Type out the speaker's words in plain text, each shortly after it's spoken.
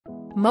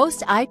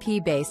Most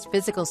IP-based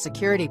physical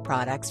security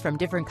products from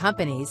different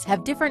companies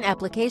have different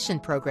application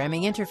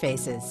programming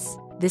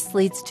interfaces. This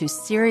leads to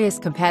serious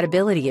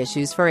compatibility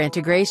issues for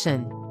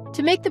integration.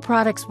 To make the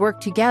products work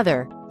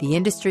together, the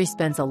industry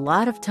spends a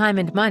lot of time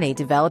and money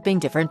developing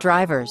different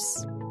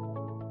drivers.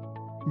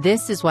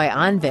 This is why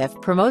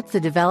ONVIF promotes the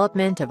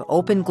development of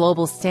open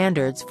global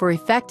standards for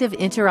effective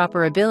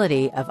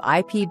interoperability of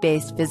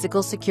IP-based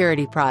physical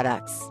security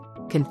products.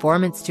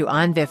 Conformance to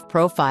ONVIF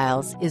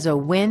profiles is a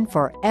win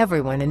for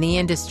everyone in the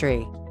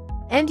industry.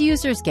 End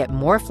users get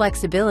more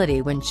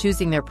flexibility when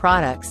choosing their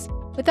products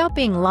without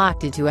being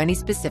locked into any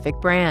specific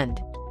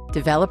brand.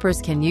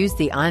 Developers can use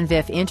the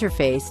ONVIF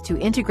interface to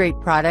integrate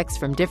products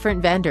from different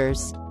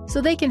vendors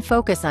so they can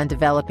focus on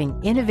developing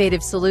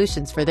innovative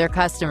solutions for their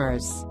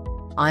customers.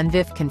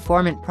 ONVIF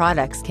conformant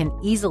products can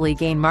easily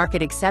gain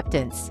market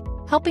acceptance,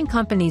 helping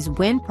companies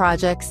win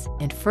projects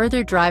and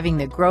further driving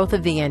the growth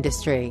of the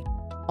industry.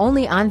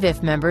 Only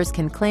ONVIF members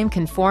can claim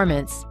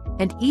conformance,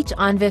 and each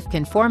ONVIF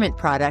conformant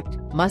product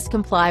must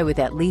comply with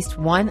at least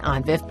one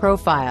ONVIF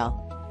profile.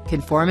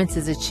 Conformance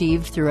is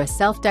achieved through a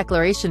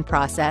self-declaration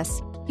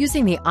process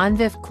using the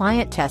ONVIF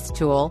Client Test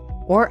Tool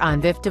or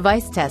ONVIF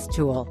Device Test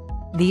Tool.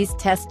 These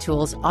test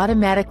tools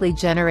automatically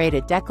generate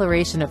a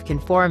declaration of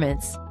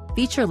conformance,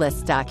 feature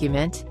list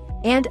document,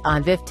 and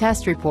ONVIF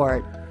test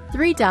report.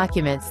 3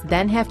 documents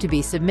then have to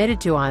be submitted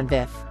to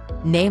ONVIF,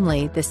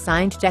 namely the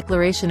signed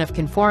declaration of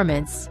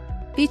conformance,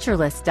 feature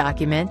list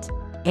document,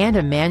 and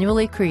a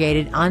manually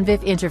created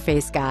ONVIF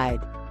interface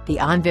guide. The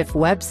ONVIF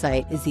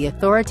website is the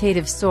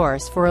authoritative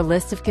source for a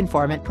list of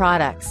conformant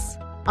products.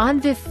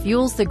 ONVIF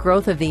fuels the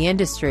growth of the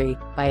industry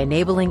by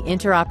enabling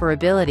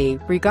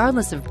interoperability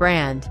regardless of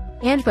brand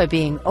and by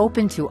being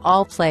open to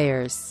all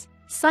players.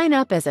 Sign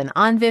up as an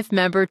ONVIF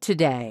member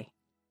today.